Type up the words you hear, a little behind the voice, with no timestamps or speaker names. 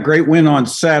great win on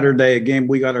Saturday, a game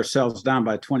we got ourselves down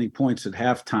by 20 points at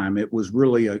halftime. It was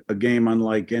really a game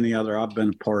unlike any other I've been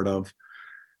a part of,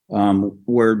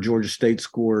 where Georgia State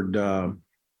scored.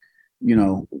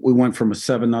 We went from a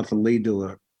 7-0 lead to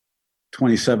a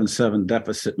 27-7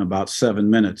 deficit in about 7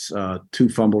 minutes. 2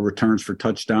 fumble returns for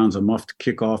touchdowns, a muffed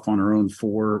kickoff on our own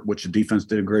 4, which the defense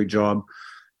did a great job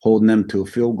holding them to a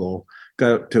field goal.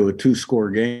 Got up to a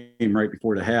 2-score game right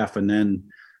before the half, and then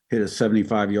hit a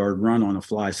 75-yard run on a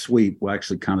fly sweep. Well,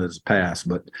 actually counted as a pass,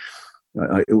 but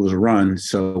it was a run.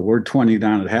 So we're 20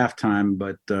 down at halftime,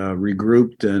 but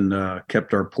regrouped and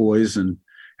kept our poise and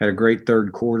had a great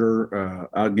third quarter,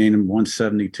 outgained them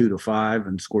 172-5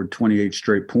 and scored 28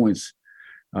 straight points.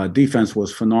 Defense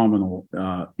was phenomenal,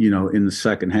 in the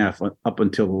second half up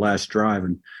until the last drive.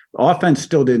 And the offense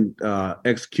still didn't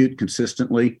execute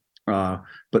consistently,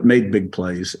 but made big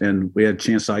plays. And we had a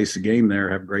chance to ice the game there,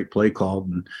 have a great play called,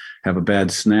 and have a bad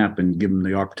snap and give them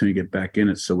the opportunity to get back in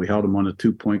it. So we held them on a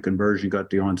 2-point conversion, got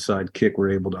the onside kick.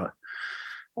 We're able to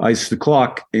ice the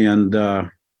clock. And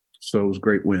so it was a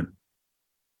great win.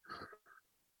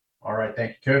 All right.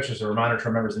 Thank you, Coach. As a reminder to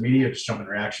our members of the media, just jump in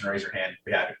reaction, raise your hand.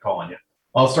 Be happy to call on you.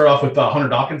 I'll start off with Hunter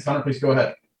Dawkins. Hunter, please go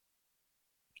ahead.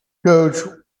 Coach,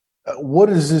 what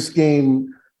does this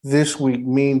game this week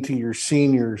mean to your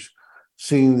seniors,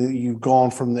 seeing that you've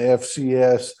gone from the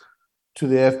FCS to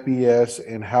the FBS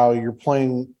and how you're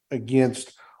playing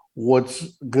against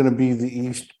what's going to be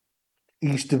the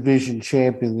East Division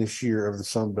champion this year of the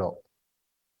Sun Belt?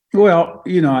 Well,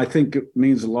 I think it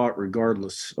means a lot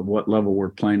regardless of what level we're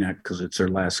playing at, because it's our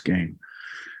last game.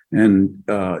 And,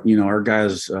 our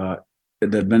guys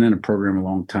that have been in a program a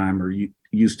long time are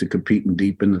used to competing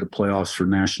deep into the playoffs for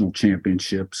national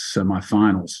championships,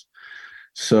 semifinals.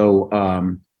 So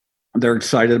they're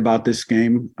excited about this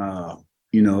game,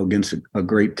 against a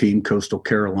great team, Coastal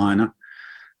Carolina.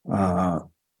 I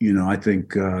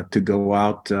think to go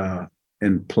out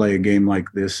and play a game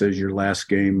like this as your last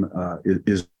game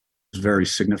is very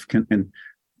significant. And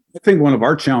I think one of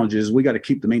our challenges is we got to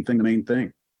keep the main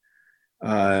thing,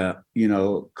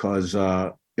 because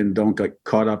and don't get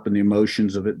caught up in the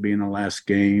emotions of it being the last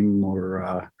game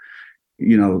or,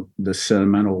 the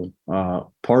sentimental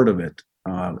part of it.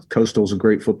 Coastal's a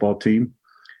great football team.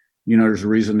 There's a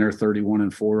reason they're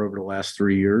 31-4 over the last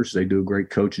 3 years. They do a great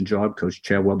coaching job. Coach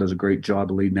Chadwell does a great job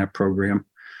of leading that program.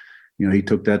 He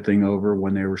took that thing over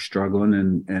when they were struggling,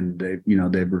 and they,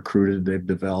 they've recruited, they've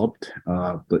developed.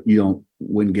 But you don't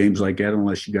win games like that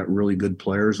unless you got really good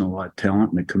players and a lot of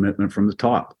talent and a commitment from the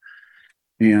top.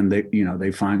 And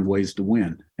they find ways to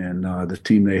win. And the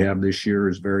team they have this year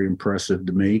is very impressive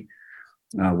to me.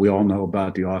 We all know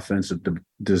about the offensive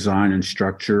design and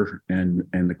structure and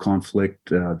the conflict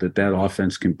that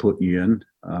offense can put you in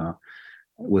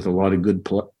with a lot of good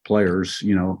players,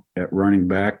 at running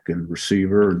back and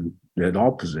receiver and at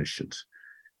all positions.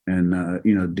 And,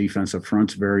 defensive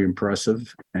front's very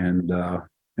impressive and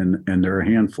they're a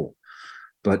handful.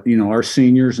 But, our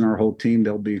seniors and our whole team,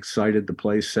 they'll be excited to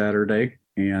play Saturday.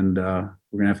 And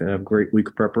we're going to have a great week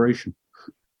of preparation.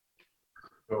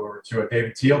 Go over to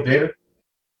David Teal. David?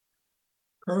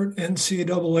 Current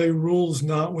NCAA rules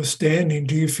notwithstanding,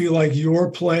 do you feel like you're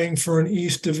playing for an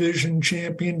East Division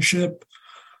championship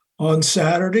on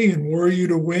Saturday? And were you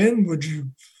to win, would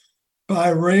you buy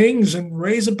rings and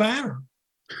raise a banner?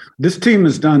 This team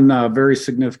has done very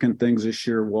significant things this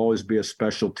year. Will always be a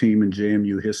special team in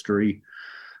JMU history.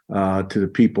 To the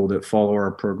people that follow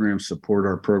our program, support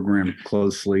our program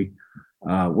closely.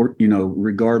 We're,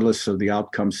 regardless of the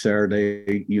outcome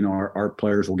Saturday, our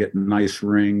players will get nice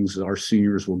rings. Our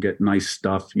seniors will get nice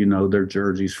stuff, their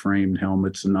jerseys, framed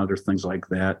helmets, and other things like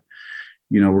that.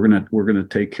 We're gonna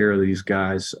take care of these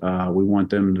guys. We want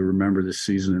them to remember this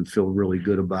season and feel really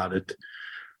good about it,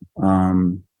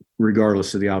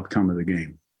 regardless of the outcome of the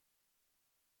game.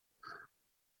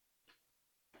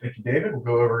 Thank you, David. We'll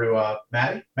go over to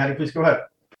Maddie. Maddie, please go ahead.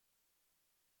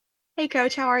 Hey,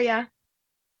 Coach. How are you?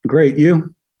 Great.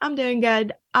 You? I'm doing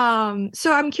good.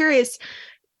 So I'm curious.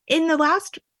 In the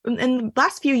last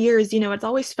few years, it's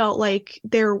always felt like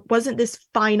there wasn't this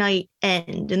finite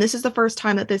end. And this is the first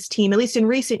time that this team, at least in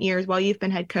recent years, while you've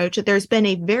been head coach, that there's been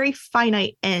a very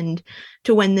finite end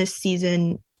to when this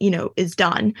season, is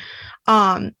done.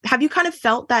 Have you kind of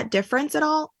felt that difference at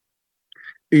all?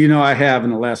 I have in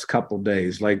the last couple of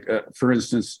days. Like, for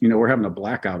instance, we're having a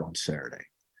blackout on Saturday.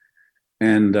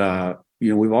 And,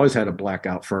 we've always had a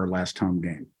blackout for our last home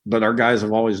game. But our guys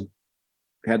have always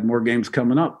had more games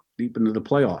coming up deep into the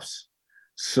playoffs.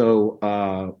 So,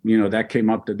 that came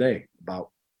up today about,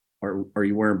 are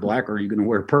you wearing black or are you going to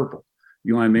wear purple?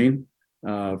 You know what I mean?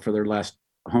 For their last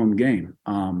home game.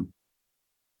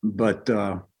 But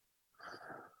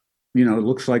it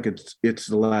looks like it's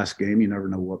the last game. You never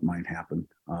know what might happen.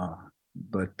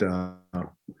 But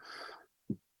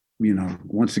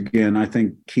once again, I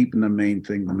think keeping the main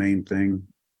thing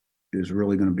is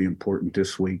really going to be important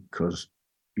this week because,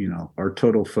 our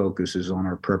total focus is on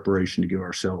our preparation to give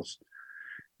ourselves,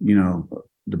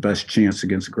 the best chance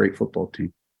against a great football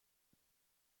team.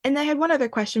 And I had one other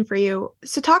question for you.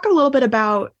 So talk a little bit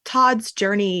about Todd's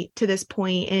journey to this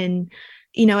point and,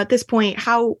 at this point,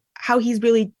 how he's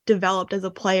really developed as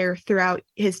a player throughout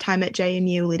his time at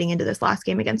JMU leading into this last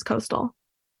game against Coastal.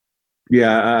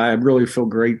 Yeah, I really feel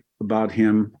great about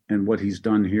him and what he's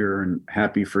done here and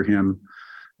happy for him.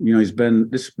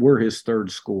 We're his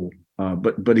third school,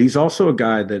 but he's also a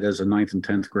guy that as a 9th and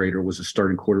 10th grader was a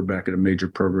starting quarterback at a major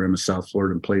program in South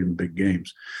Florida and played in big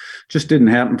games. Just didn't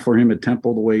happen for him at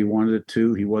Temple the way he wanted it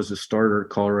to. He was a starter at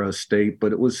Colorado State,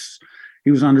 but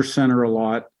he was under center a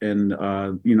lot. And,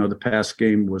 the past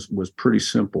game was pretty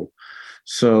simple.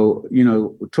 So,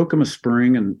 it took him a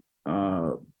spring and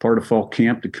part of fall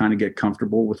camp to kind of get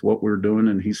comfortable with what we're doing.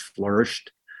 And he's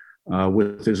flourished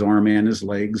with his arm and his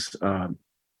legs.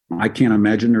 I can't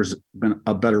imagine there's been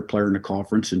a better player in the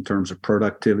conference in terms of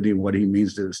productivity and what he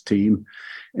means to his team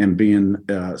and being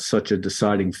such a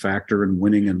deciding factor in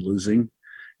winning and losing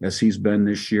as he's been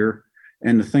this year.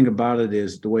 And the thing about it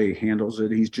is the way he handles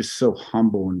it, he's just so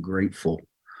humble and grateful.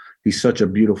 He's such a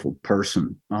beautiful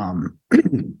person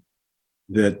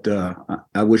that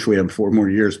I wish we had 4 more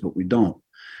years, but we don't.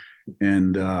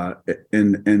 And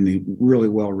he's really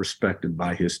well respected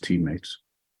by his teammates.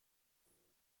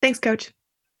 Thanks, Coach.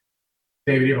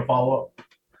 David, you have a follow-up?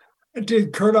 I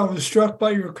did, Kurt. I was struck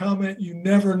by your comment, you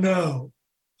never know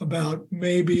about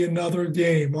maybe another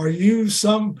game. Are you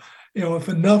if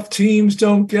enough teams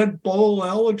don't get bowl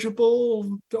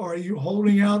eligible, are you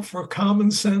holding out for common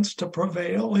sense to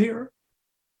prevail here?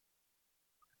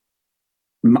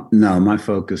 No, my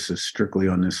focus is strictly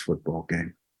on this football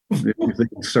game.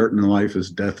 Everything certain in life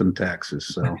is death and taxes.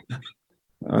 So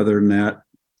other than that,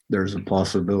 there's a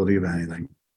possibility of anything.